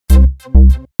Hey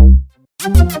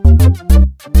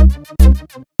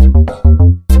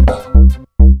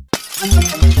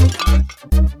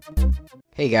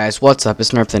guys, what's up? It's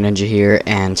Nerf the Ninja here,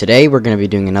 and today we're going to be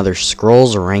doing another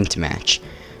Scrolls ranked match.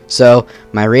 So,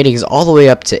 my rating is all the way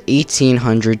up to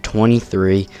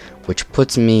 1823, which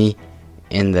puts me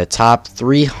in the top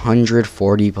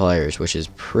 340 players, which is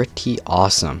pretty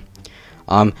awesome.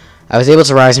 I was able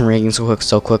to rise in ranking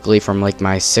so quickly from like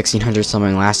my 1600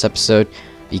 something last episode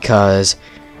because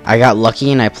I got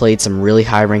lucky and I played some really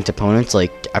high ranked opponents.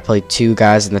 Like, I played two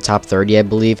guys in the top 30, I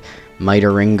believe,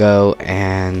 Mitaringo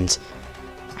and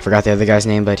I forgot the other guy's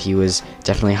name, but he was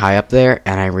definitely high up there,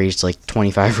 and I reached like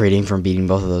 25 rating from beating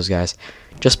both of those guys,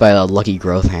 just by a lucky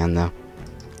growth hand though.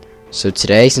 So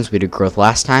today, since we did growth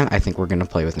last time, I think we're going to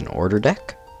play with an order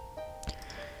deck.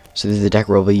 So this is the deck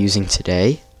we'll be using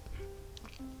today,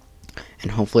 and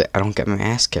hopefully I don't get my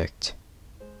ass kicked.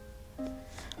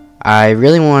 I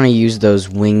really want to use those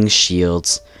wing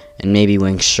shields, and maybe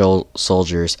wing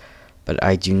soldiers, but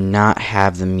I do not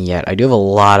have them yet. I do have a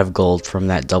lot of gold from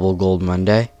that double gold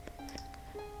Monday,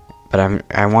 but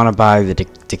I want to buy the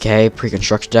Decay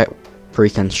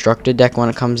pre-constructed deck when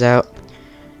it comes out,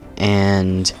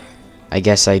 and I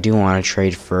guess I do want to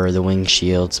trade for the wing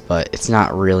shields, but it's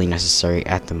not really necessary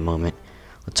at the moment.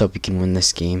 Let's hope we can win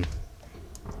this game.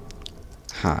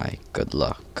 Hi, good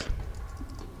luck.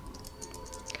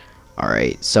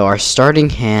 Alright, so our starting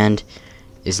hand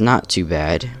is not too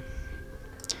bad.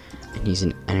 And he's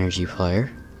an energy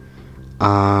player.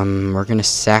 We're gonna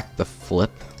sack the flip.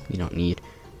 We don't need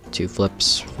two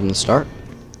flips from the start.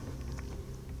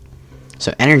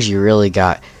 So energy really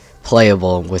got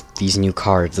playable with these new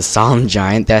cards. The Solemn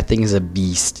Giant, that thing is a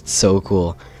beast. It's so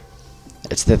cool.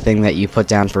 It's the thing that you put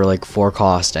down for like 4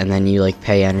 cost, and then you like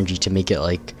pay energy to make it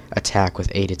like attack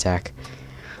with 8 attack.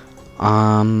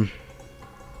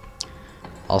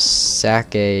 I'll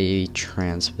sack a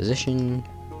transposition.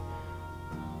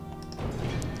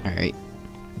 Alright.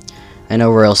 I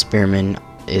know Royal Spearman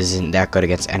isn't that good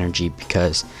against energy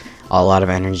because a lot of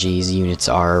energy's units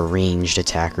are ranged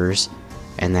attackers,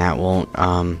 and that won't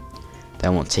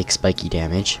take spiky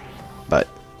damage. But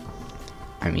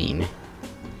I mean,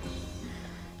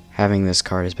 having this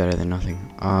card is better than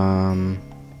nothing. I'll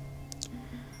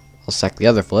sack the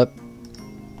other flip.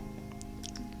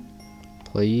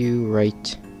 Play you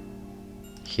right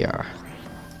here.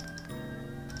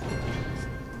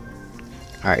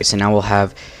 Alright, so now we'll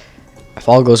have, if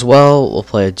all goes well, we'll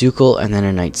play a Ducal and then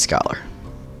a Night Scholar.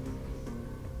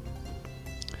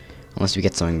 Unless we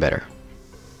get something better.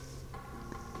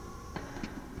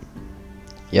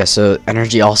 Yeah, so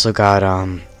energy also got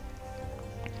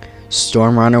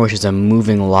Storm Runner, which is a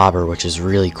moving lobber, which is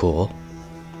really cool.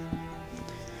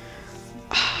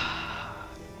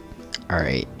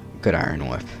 Alright, good Iron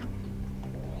Whip.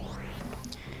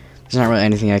 There's not really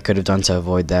anything I could have done to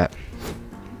avoid that.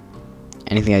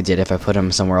 Anything I did, if I put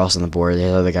him somewhere else on the board, the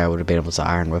other guy would have been able to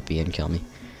Iron Whip me and kill me.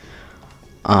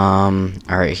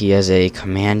 Alright, he has a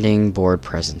commanding board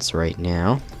presence right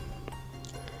now.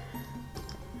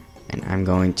 And I'm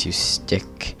going to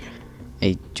stick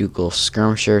a Ducal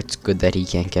Skirmisher. It's good that he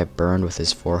can't get burned with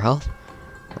his 4 health.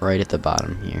 Right at the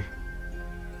bottom here.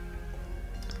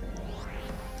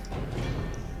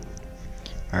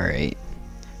 Alright.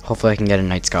 Hopefully I can get a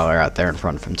Night Scholar out there in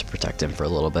front of him to protect him for a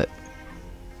little bit.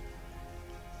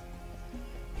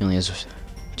 He only has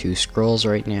 2 scrolls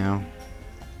right now.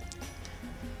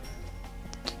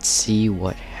 Let's see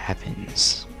what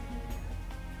happens.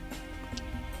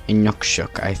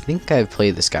 Inukshuk. I think I've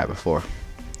played this guy before.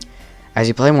 As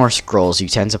you play more scrolls, you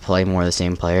tend to play more of the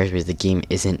same players because the game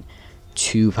isn't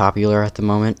too popular at the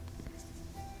moment.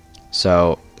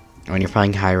 So, when you're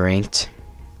playing high ranked,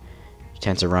 you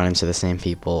tend to run into the same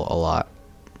people a lot.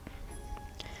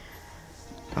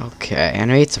 Okay, I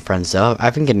know it's a friends though.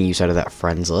 I've been getting use out of that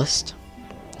friends list.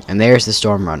 And there's the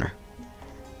Storm Runner.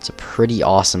 It's a pretty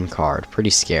awesome card, pretty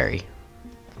scary.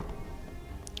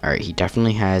 Alright, he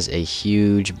definitely has a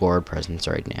huge board presence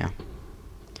right now.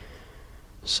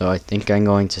 So I think I'm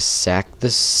going to sack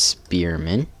the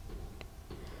Spearman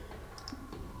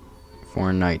for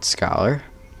a Night Scholar.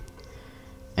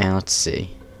 And let's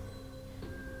see.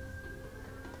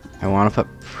 I want to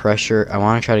put pressure. I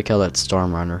want to try to kill that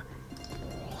Storm Runner.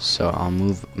 So I'll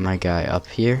move my guy up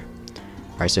here.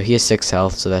 Alright, so he has 6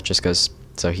 health, so that just goes,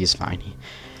 so he's fine.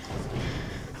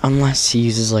 Unless he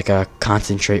uses like a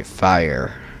Concentrate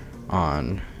Fire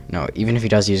on, no, even if he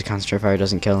does use a Concentrate Fire, it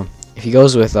doesn't kill him. If he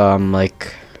goes with,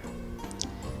 like,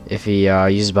 if he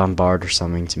uses Bombard or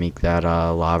something to make that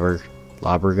lobber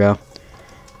go,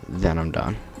 then I'm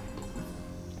done.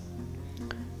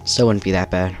 Still wouldn't be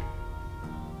that bad.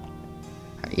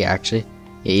 Yeah, actually,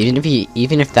 yeah,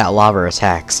 even if that lava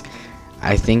attacks,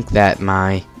 I think that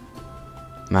oh,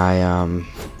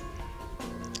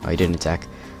 he didn't attack,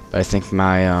 but I think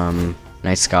my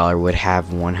Night Scholar would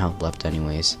have 1 health left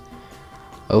anyways.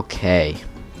 Okay.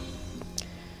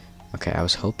 Okay, I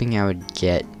was hoping I would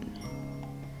get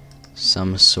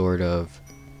some sort of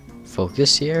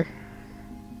focus here.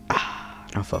 Ah,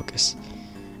 no focus.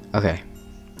 Okay.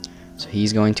 So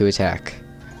he's going to attack.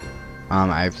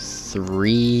 I have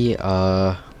 3,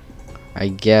 I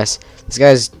guess this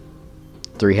guy's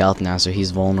 3 health now, so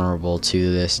he's vulnerable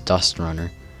to this Dust Runner.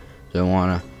 Do I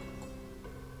want to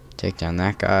take down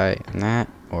that guy and that,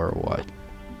 or what?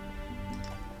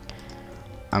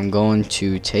 I'm going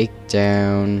to take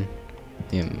down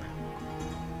him.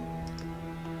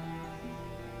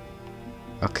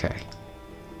 Okay.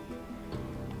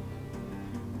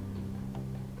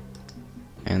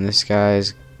 And this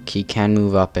guy's, he can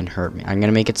move up and hurt me. I'm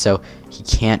gonna make it so he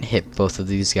can't hit both of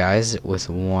these guys with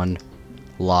 1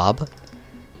 lob.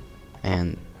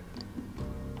 And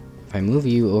if I move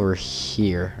you over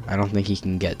here, I don't think he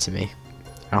can get to me.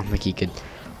 I don't think he could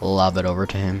lob it over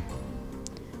to him.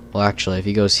 Well, actually, if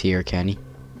he goes here, can he?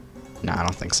 No, I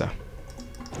don't think so.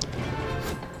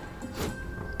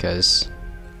 Because,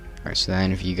 alright, so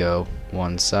then if you go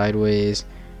 1 sideways,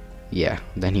 yeah,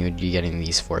 then he would be getting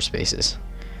these 4 spaces.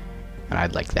 And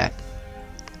I'd like that.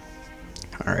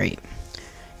 Alright.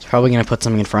 It's probably going to put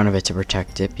something in front of it to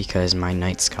protect it because my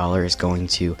Night Scholar is going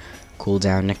to cool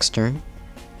down next turn.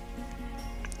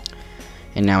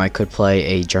 And now I could play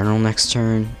a General next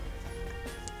turn.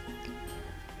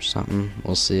 Or something.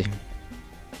 We'll see.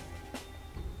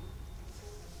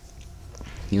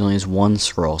 He only has 1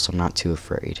 scroll, so I'm not too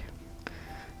afraid.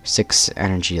 6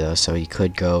 energy though, so he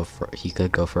could go for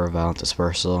a Violent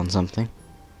Dispersal on something.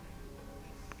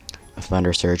 A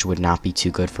Thunder Surge would not be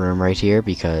too good for him right here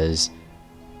because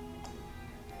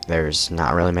there's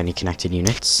not really many connected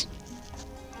units.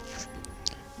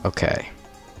 Okay.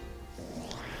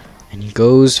 And he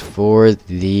goes for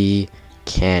the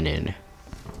cannon.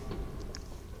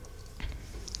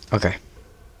 Okay.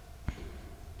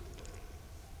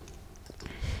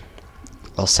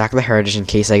 I'll sack the Heritage in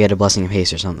case I get a Blessing of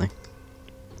Haste or something.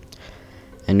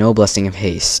 And no Blessing of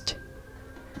Haste.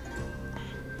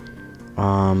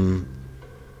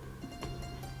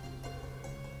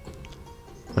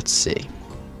 Let's see.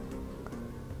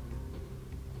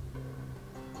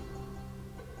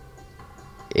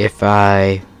 If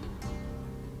I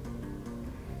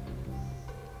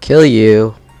kill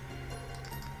you,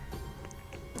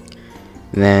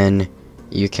 then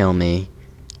you kill me.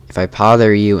 If I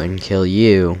bother you and kill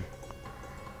you,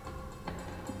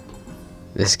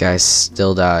 this guy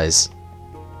still dies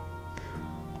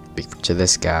to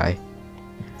this guy.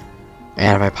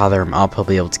 And if I bother him, I'll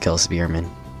probably be able to kill Spearman.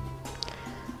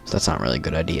 So that's not really a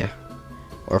good idea.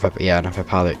 Or if I, yeah, and if I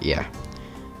bother, yeah.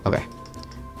 Okay.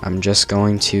 I'm just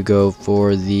going to go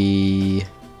for the,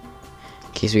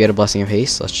 in case we get a Blessing of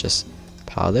Haste, let's just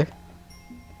bother.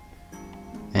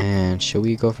 And should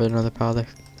we go for another bother?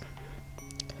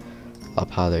 I'll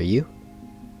bother you.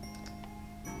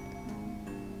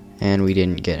 And we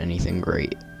didn't get anything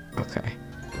great. Okay.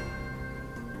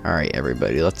 Alright,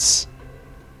 everybody, let's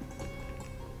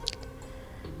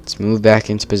move back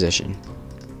into position.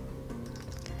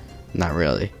 Not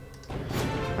really.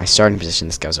 My starting position,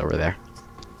 this guy's over there.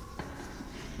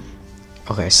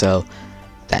 Okay, so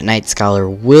that Night Scholar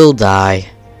will die.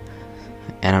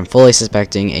 And I'm fully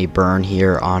suspecting a burn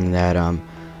here on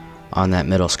that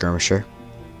middle skirmisher.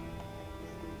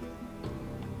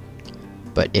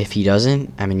 But if he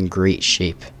doesn't, I'm in great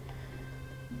shape.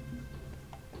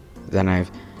 Then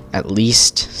I've at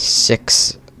least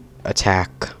 6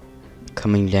 attack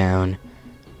coming down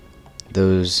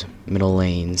those middle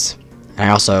lanes. And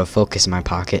I also have focus in my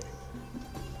pocket.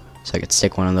 So I could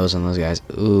stick one of those on those guys.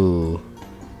 Ooh.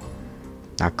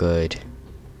 Not good.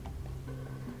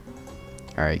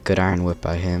 Alright, good Iron Whip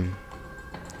by him.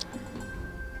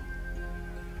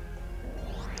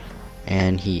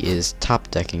 And he is top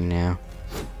decking now.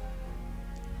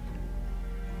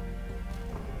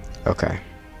 Okay.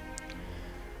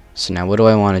 So now what do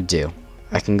I want to do?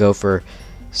 I can go for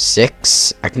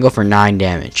 6. I can go for 9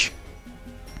 damage.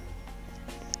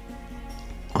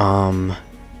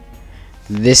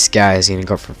 This guy is gonna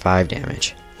go for 5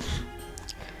 damage.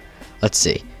 Let's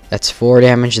see. That's 4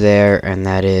 damage there, and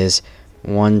that is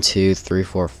 1, 2, 3,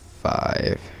 4,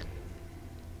 5.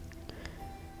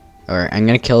 Alright, I'm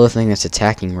gonna kill the thing that's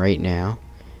attacking right now,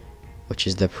 which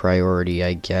is the priority,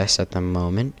 I guess, at the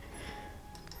moment.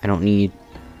 I don't need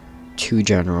 2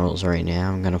 generals right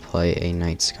now. I'm gonna play a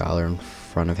Night Scholar in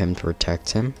front of him to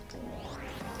protect him.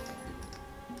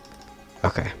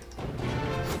 Okay.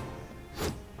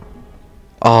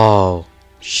 Oh,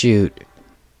 shoot.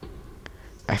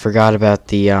 I forgot about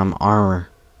the armor.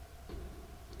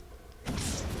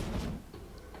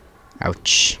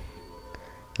 Ouch.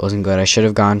 It wasn't good. I should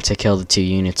have gone to kill the 2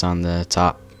 units on the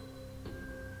top.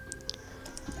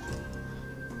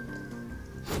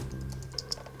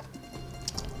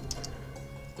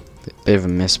 Bit of a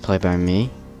misplay by me.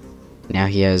 Now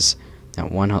he has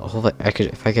that one.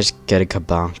 If I could just get a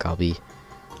Kabonk, I'll be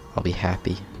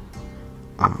happy.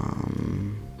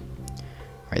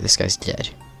 Alright, this guy's dead.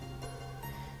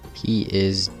 He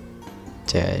is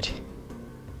dead.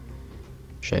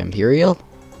 Should I Imperial?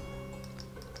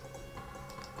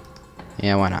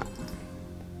 Yeah, why not?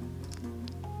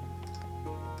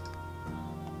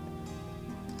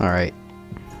 Alright.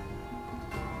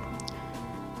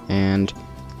 And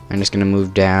I'm just gonna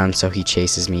move down so he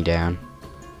chases me down.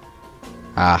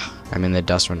 Ah, I'm in the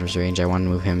Dust Runner's range. I want to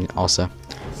move him also.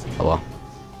 Oh well.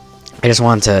 I just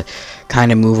want to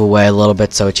kind of move away a little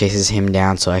bit so it chases him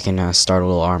down so I can start a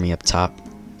little army up top.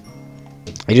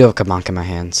 I do have a Kabonk in my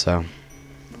hand, so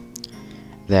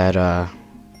that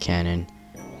cannon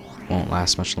won't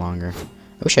last much longer.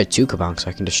 I wish I had 2 Kabonks so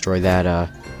I can destroy that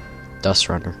Dust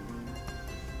Runner.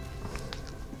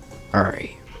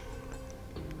 Alright.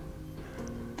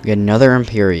 We got another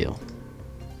Imperial.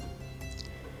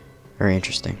 Very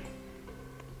interesting.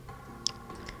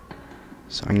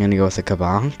 So I'm gonna go with a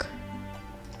Kabonk.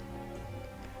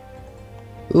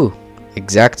 Ooh,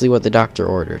 exactly what the doctor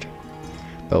ordered.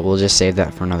 But we'll just save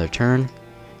that for another turn.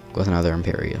 Go with another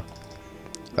Imperial.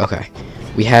 Okay.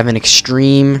 We have an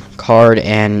extreme card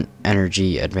and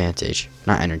energy advantage.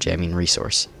 Not energy, I mean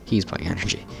resource. He's playing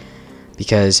energy.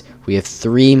 Because we have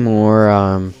 3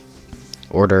 more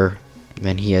order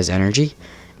than he has energy.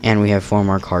 And we have 4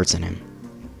 more cards in him.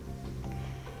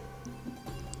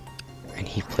 And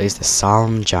he plays the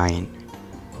Solemn Giant.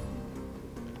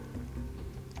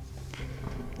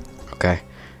 Okay.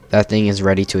 That thing is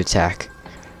ready to attack.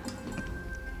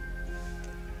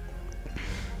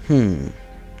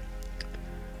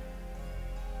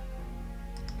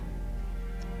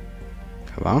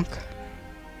 Kabonk.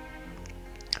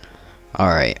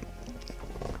 Alright.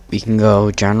 We can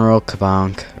go General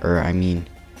Kabonk, or I mean,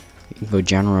 we can go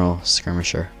General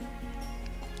Skirmisher.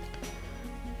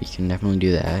 We can definitely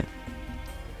do that.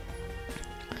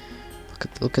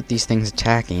 Look at these things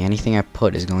attacking. Anything I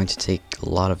put is going to take a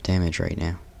lot of damage right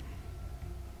now.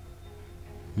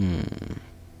 If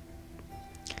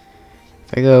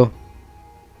I go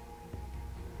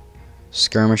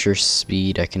Skirmisher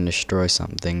speed, I can destroy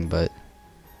something, but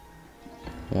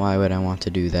why would I want to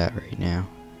do that right now?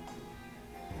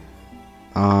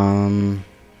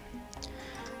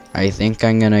 I think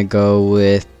I'm gonna go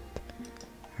with,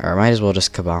 or I might as well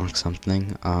just Kabonk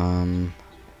something.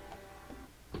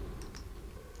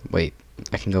 Wait,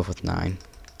 I can go with 9.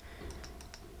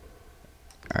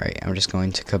 Alright, I'm just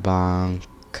going to Kabonk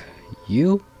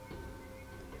you.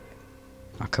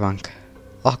 I'll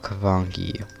Kabonk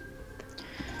you.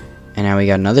 And now we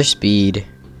got another speed.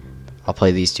 I'll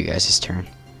play these 2 guys this turn.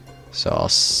 So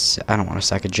I don't want to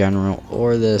sack a general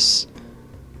or this.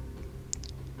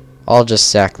 I'll just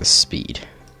sack the speed.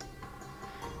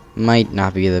 Might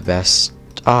not be the best.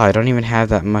 Oh, I don't even have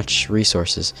that much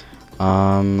resources.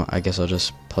 I guess I'll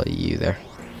just play you there.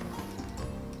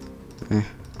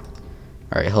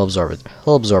 Alright, he'll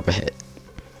absorb a hit.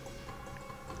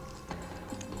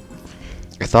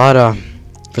 I thought,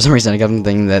 for some reason I got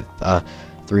something that,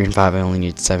 3 and 5 I only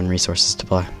need 7 resources to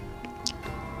play.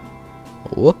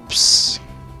 Whoops.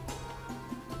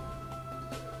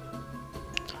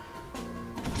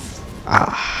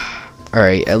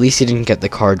 Alright, at least he didn't get the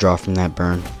card draw from that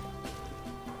burn.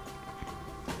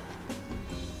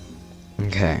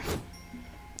 Okay.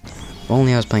 If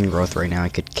only I was playing Growth right now, I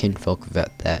could Kinfolk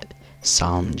Vet that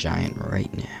Solemn Giant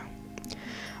right now.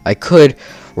 I could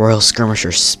Royal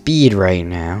Skirmisher Speed right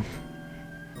now.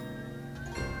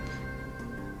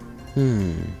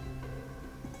 I'm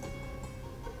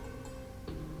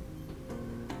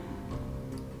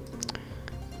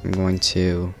going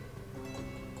to...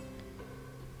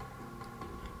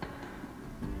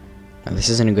 Now, this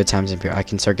isn't a good time to... I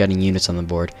can start getting units on the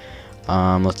board.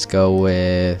 Let's go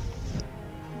with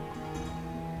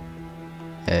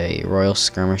a Royal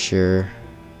Skirmisher.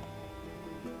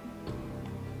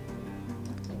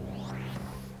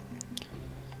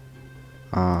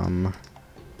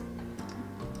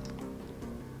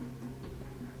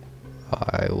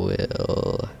 I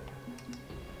will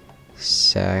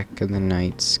sack the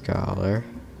Night Scholar.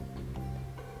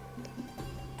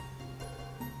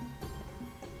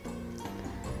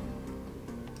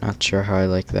 Not sure how I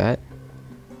like that.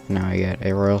 Now I get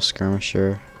a Royal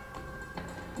Skirmisher.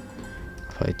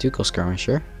 I'll play a Ducal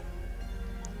Skirmisher.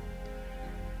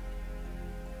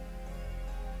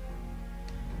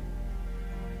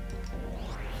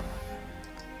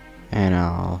 And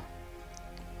I'll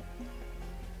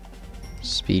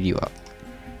speed you up.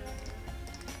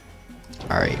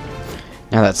 Alright.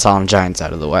 Now that Solemn Giant's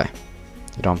out of the way,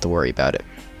 I don't have to worry about it.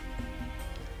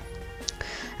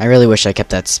 I really wish I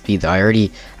kept that speed though.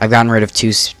 I've gotten rid of two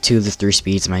of the 3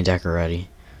 speeds in my deck already.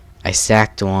 I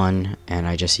sacked one and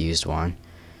I just used one.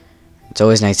 It's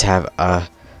always nice to have a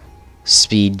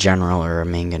speed general or a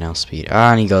mangonel speed.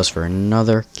 Ah, and he goes for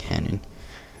another cannon.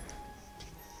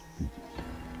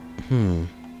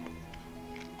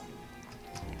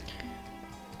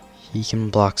 He can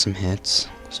block some hits.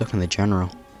 So can the general.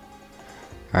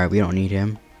 Alright, we don't need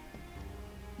him.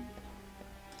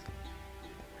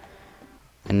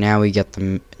 And now we get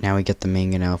the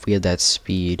mangonel. If we had that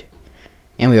speed,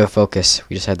 and we have a focus,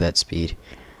 we just had that speed.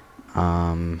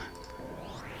 So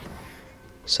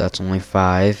that's only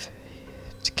 5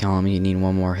 to kill him. You need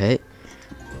one more hit,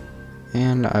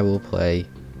 and I will play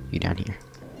you down here.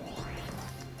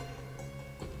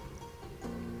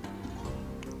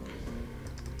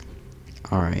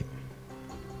 Alright.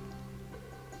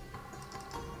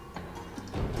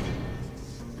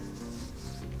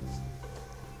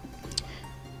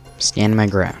 Stand my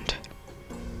ground.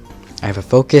 I have a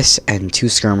focus and 2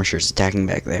 skirmishers attacking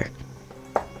back there.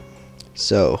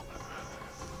 So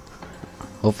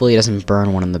hopefully he doesn't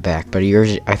burn one in the back, but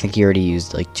I think he already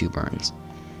used like 2 burns.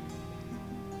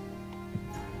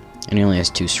 And he only has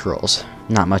 2 scrolls.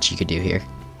 Not much you could do here.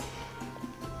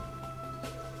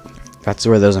 That's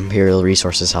where those Imperial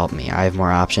resources help me. I have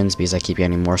more options because I keep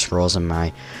getting more scrolls and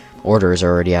my orders are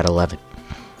already at 11.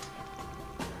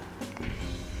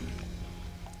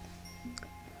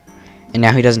 And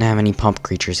now he doesn't have any pump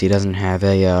creatures. He doesn't have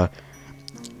a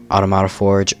Automata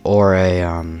Forge or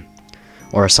a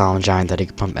Solemn Giant that he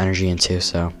can pump energy into,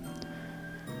 so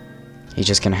he's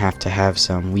just gonna have to have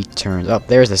some weak turns. Oh,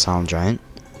 there's the Solemn Giant.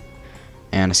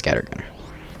 And a Scattergunner.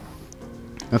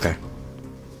 Okay.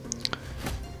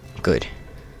 Good.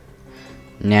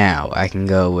 Now I can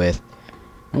go with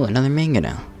another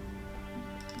mangonel.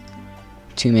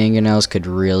 2 mangonels could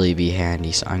really be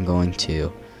handy, so I'm going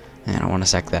to. I don't want to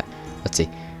sack that. Let's see.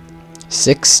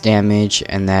 6 damage,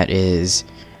 and that is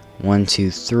 1,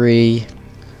 2, 3,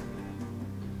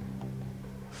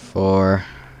 4.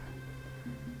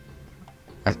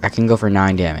 I can go for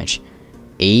 9 damage.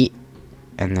 8,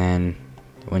 and then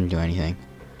it wouldn't do anything.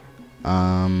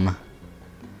 What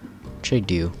should I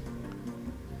do?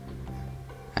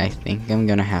 I think I'm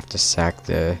gonna have to sack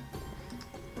the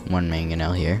 1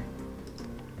 mangonel here.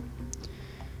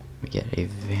 We get a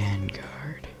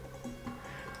Vanguard.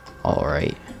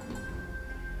 Alright.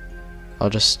 I'll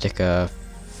just stick a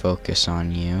focus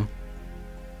on you.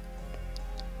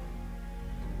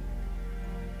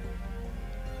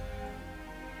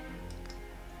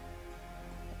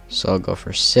 So I'll go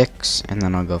for 6, and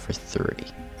then I'll go for 3.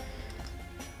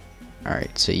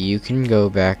 Alright, so you can go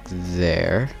back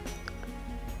there.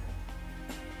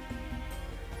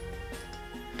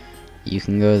 You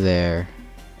can go there.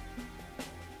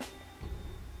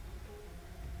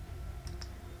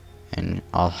 And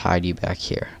I'll hide you back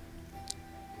here.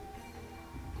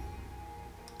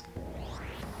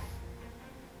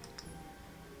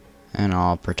 And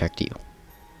I'll protect you.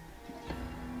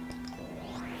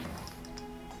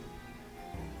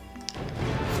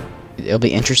 It'll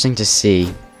be interesting to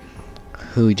see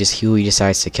who he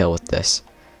decides to kill with this.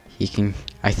 I think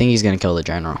he's gonna kill the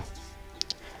general.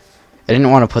 I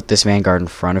didn't want to put this Vanguard in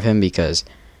front of him because,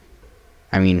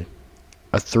 I mean,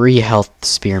 a 3 health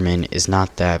Spearman is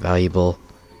not that valuable.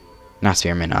 Not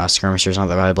Spearman, Skirmisher is not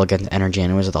that valuable against energy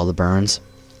anyways with all the burns.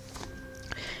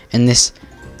 And this,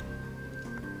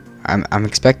 I'm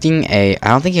expecting I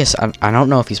don't think he has, I don't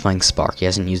know if he's playing Spark. He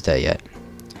hasn't used that yet.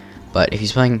 But if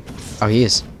he's playing, oh, he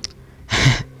is.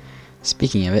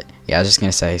 Speaking of it, yeah, I was just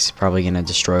gonna say he's probably gonna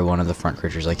destroy one of the front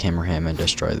creatures like him and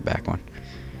destroy the back one.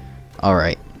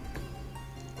 Alright.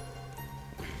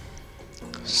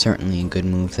 Certainly a good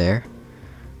move there.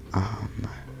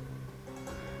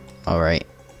 Alright.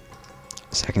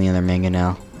 Second the other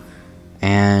mangonel.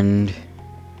 And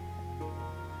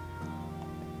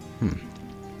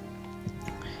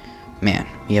man,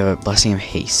 we have a Blessing of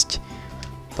Haste.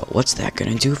 But what's that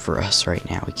gonna do for us right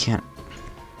now? We can't.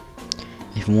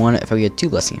 If we had 2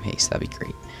 Blessing of Haste, that'd be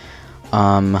great.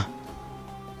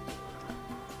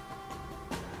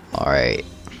 Alright.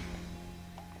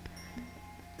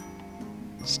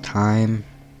 It's time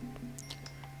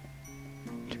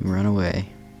to run away.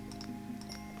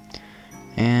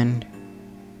 And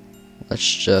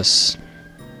let's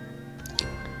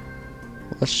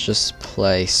just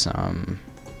play some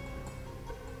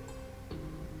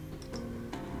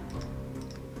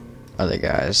other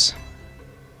guys,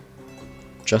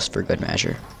 just for good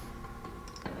measure.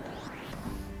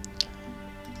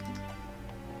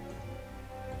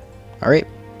 Alright.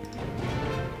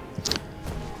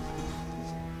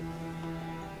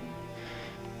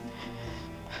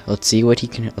 Let's see what he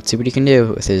can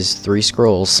do with his 3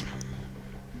 scrolls.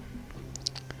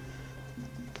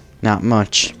 Not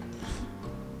much.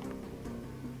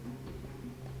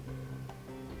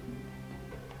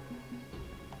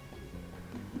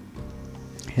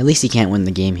 At least he can't win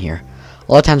the game here.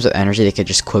 A lot of times with energy, they could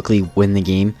just quickly win the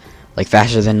game, like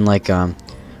faster than like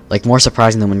more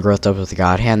surprising than when growth up with the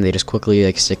God Hand. They just quickly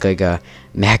like stick like a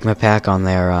magma pack on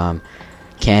their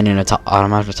cannon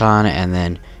automaton, and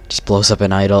then just blows up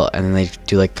an idol, and then they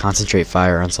do like concentrate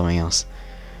fire on something else.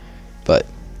 But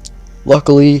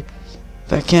luckily,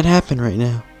 that can't happen right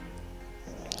now.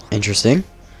 Interesting.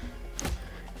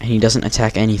 And he doesn't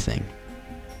attack anything.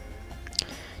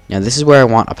 Now this is where I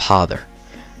want a pother.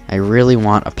 I really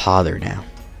want a pother now.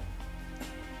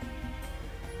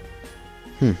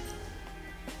 I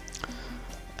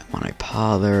want a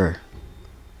pother.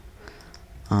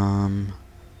 I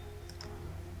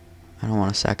don't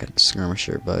want a second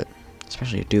skirmisher, but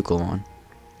especially a ducal one.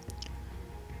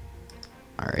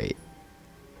 Alright.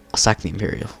 I'll sack the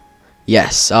Imperial.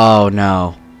 Yes. Oh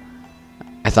no.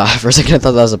 I thought for a second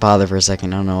that was a pother for a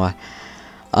second. I don't know why.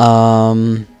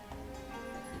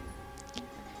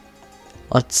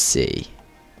 Let's see.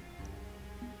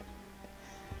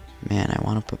 Man, I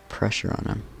want to put pressure on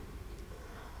him.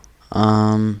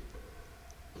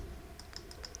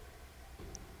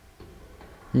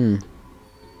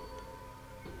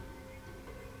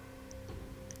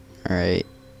 Alright.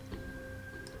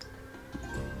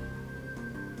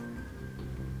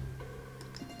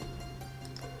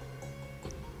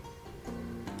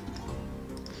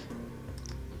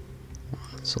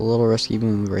 It's a little risky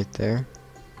move right there.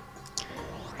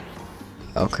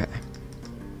 Okay.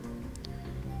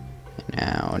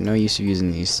 Now, no use of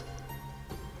using these.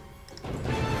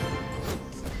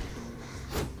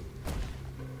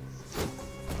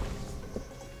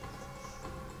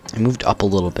 I moved up a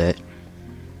little bit.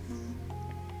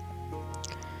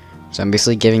 So I'm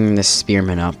basically giving this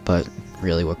spearman up, but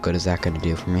really what good is that going to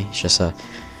do for me? It's just a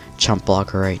chump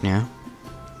blocker right now.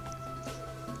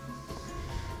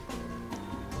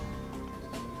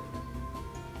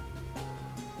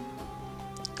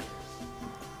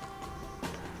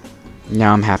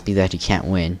 Now I'm happy that he can't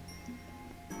win.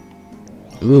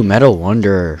 Ooh, Metal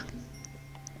Wanderer.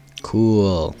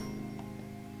 Cool.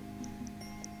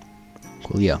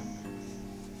 Coolio.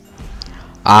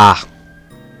 Ah.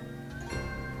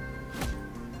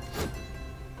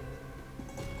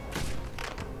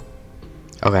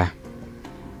 Okay.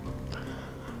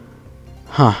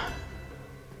 Huh.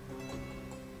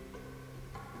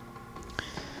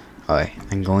 Alright,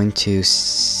 I'm going to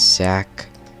sack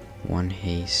 1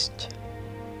 haste.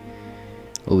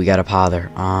 Oh, we got a pother.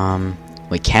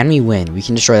 Wait, can we win? We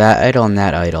can destroy that idol and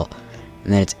that idol.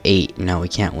 And then it's 8. No, we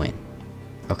can't win.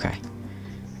 Okay.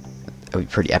 That would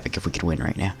be pretty epic if we could win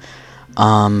right now.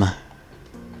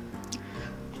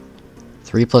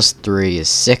 3 plus 3 is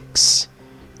 6.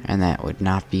 And that would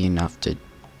not be enough to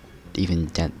even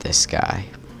dent this guy.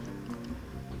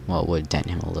 Well, it would dent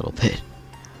him a little bit.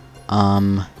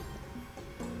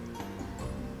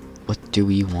 What do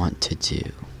we want to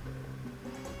do?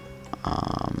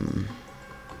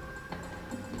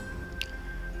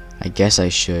 I guess I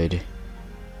should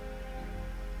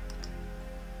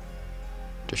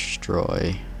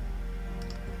destroy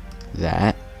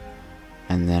that,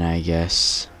 and then I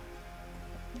guess,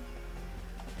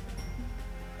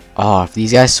 oh, if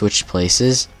these guys switch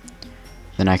places,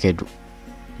 then I could,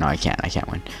 no, I can't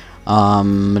win.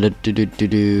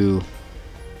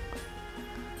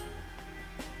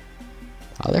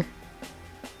 Father?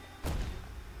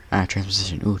 Ah,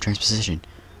 transposition. Ooh, transposition.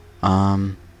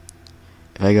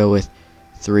 If I go with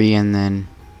 3 and then,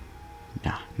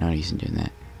 nah, no use in doing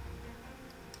that.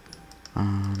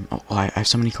 Oh, I have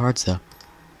so many cards though.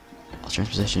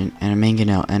 Transposition and a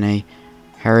mangonel and a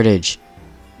heritage.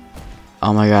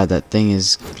 Oh my god, that thing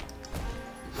is,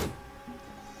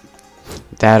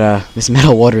 that this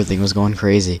metal water thing was going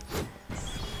crazy.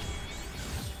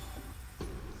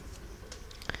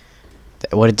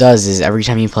 What it does is every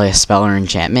time you play a spell or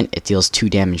enchantment, it deals 2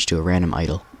 damage to a random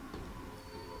idol.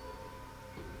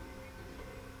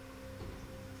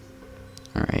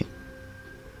 Alright.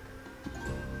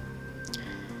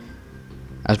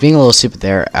 I was being a little stupid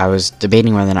there. I was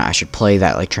debating whether or not I should play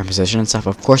that like transition and stuff.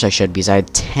 Of course I should, because I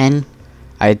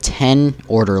had 10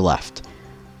 order left.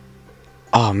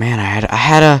 Oh man, I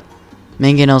had a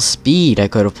Mangonel speed I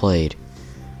could have played.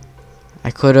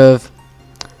 I could have.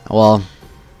 Well,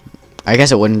 I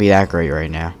guess it wouldn't be that great right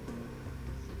now.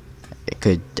 It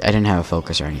could. I didn't have a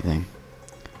focus or anything.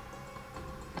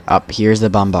 Up here's the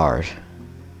Bombard.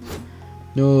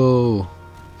 No.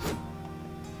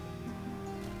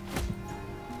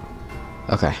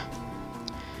 Okay.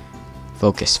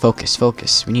 Focus, focus,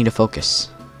 focus. We need to focus.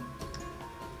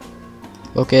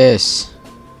 Focus.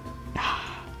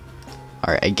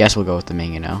 Alright, I guess we'll go with the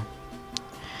Mangonel.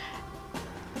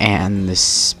 And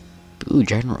this. Ooh,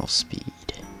 general speed.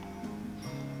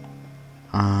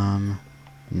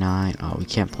 9. Oh, we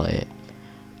can't play it.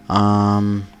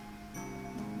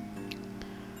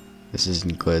 This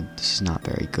isn't good. This is not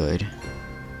very good.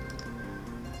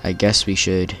 I guess we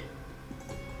should.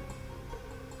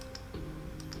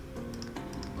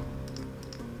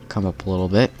 Come up a little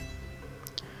bit.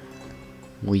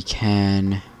 We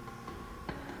can.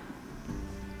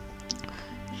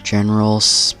 General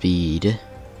speed.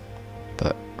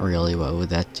 But really, what would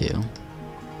that do?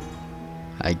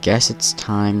 I guess it's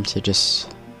time to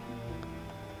just.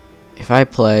 If I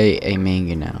play a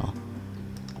Mangonel,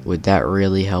 would that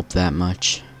really help that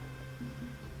much?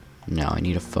 No, I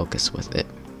need to focus with it.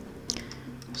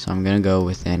 So I'm gonna go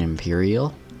with an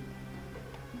Imperial.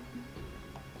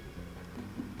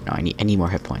 No, I need more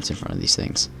hit points in front of these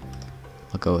things.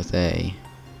 I'll go with a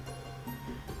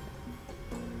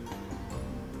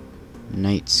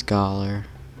Knight Scholar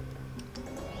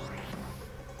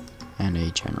and a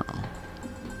General.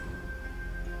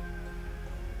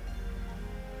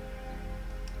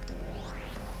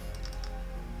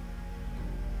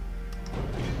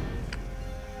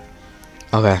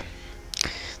 Okay.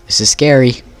 This is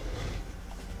scary.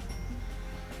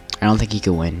 I don't think he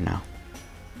can win, no.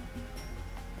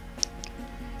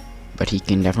 But he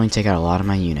can definitely take out a lot of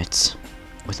my units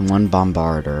with one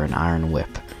Bombard or an Iron Whip.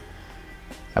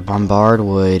 A Bombard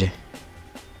would. It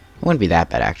wouldn't be that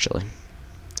bad, actually.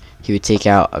 He would take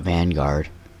out a Vanguard.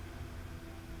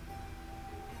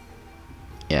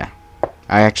 Yeah.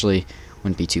 I actually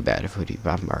wouldn't be too bad if it would be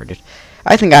bombarded.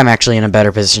 I think I'm actually in a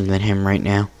better position than him right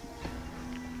now.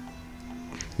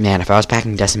 Man, if I was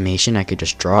packing Decimation, I could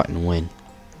just draw it and win.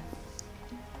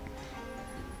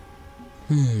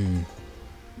 A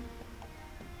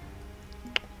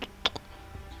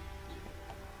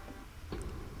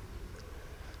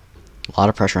lot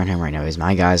of pressure on him right now because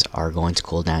my guys are going to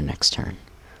cool down next turn.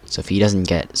 So if he doesn't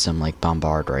get some like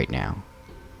Bombard right now,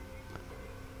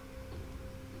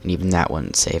 and even that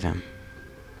wouldn't save him.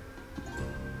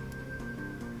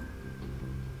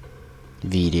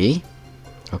 VD.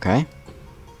 Okay.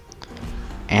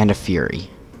 And a Fury.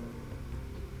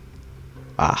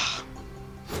 Ah.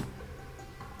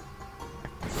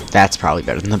 That's probably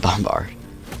better than the Bombard.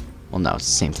 Well, no, it's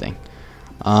the same thing.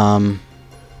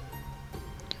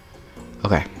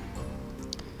 Okay.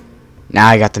 Now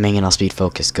I got the Mangonel speed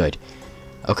focus. Good.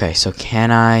 Okay, so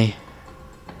can I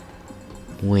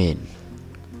win?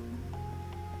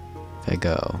 If I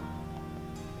go.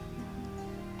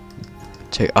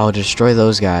 Oh, destroy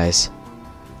those guys.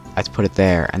 I have to put it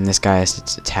there, and this guy has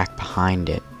to attack behind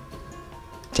it.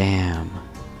 Damn.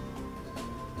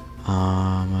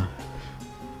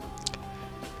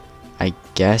 I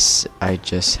guess I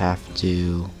just have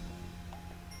to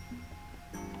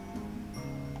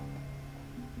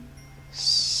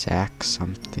sack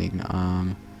something.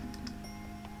 I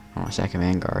want to sack a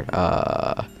Vanguard.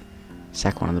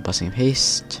 Sack one of the Blessing of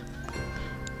Haste.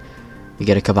 We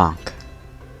get a Kabonk.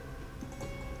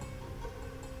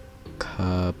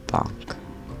 Kabonk.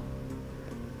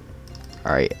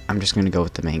 Alright, I'm just gonna go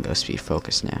with the Mango speed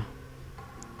focus now.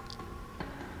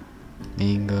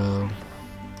 Mango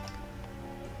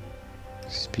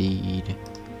speed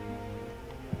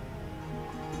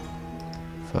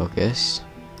focus.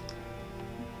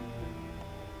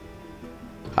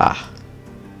 Ah.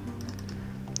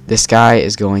 This guy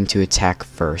is going to attack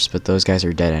first, but those guys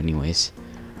are dead anyways.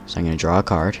 So I'm gonna draw a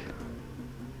card.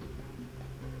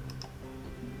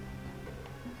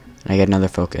 And I get another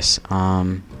focus.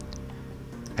 I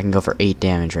can go for 8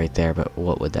 damage right there, but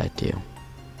what would that do?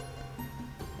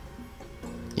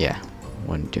 Yeah,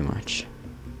 wouldn't do much.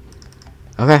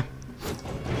 Okay.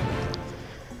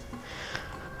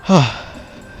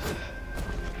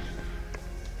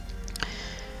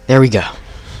 There we go.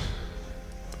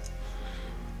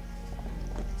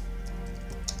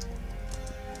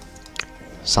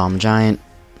 Solemn Giant.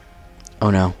 Oh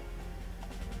no.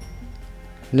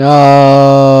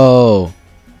 No!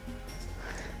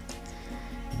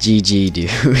 GG,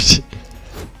 dude.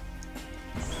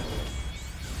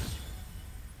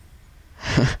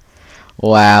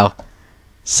 Wow.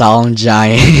 Solemn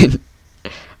Giant.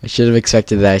 I should have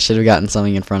expected that. I should have gotten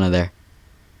something in front of there.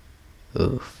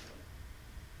 Oof.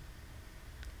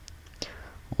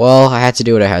 Well, I had to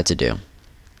do what I had to do.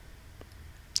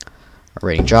 Our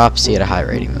rating drops. He had a high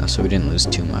rating though, so we didn't lose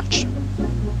too much.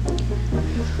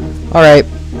 Alright.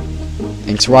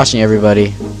 Thanks for watching, everybody.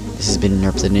 This has been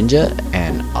Nerf the Ninja,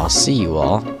 and I'll see you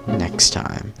all next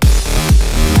time.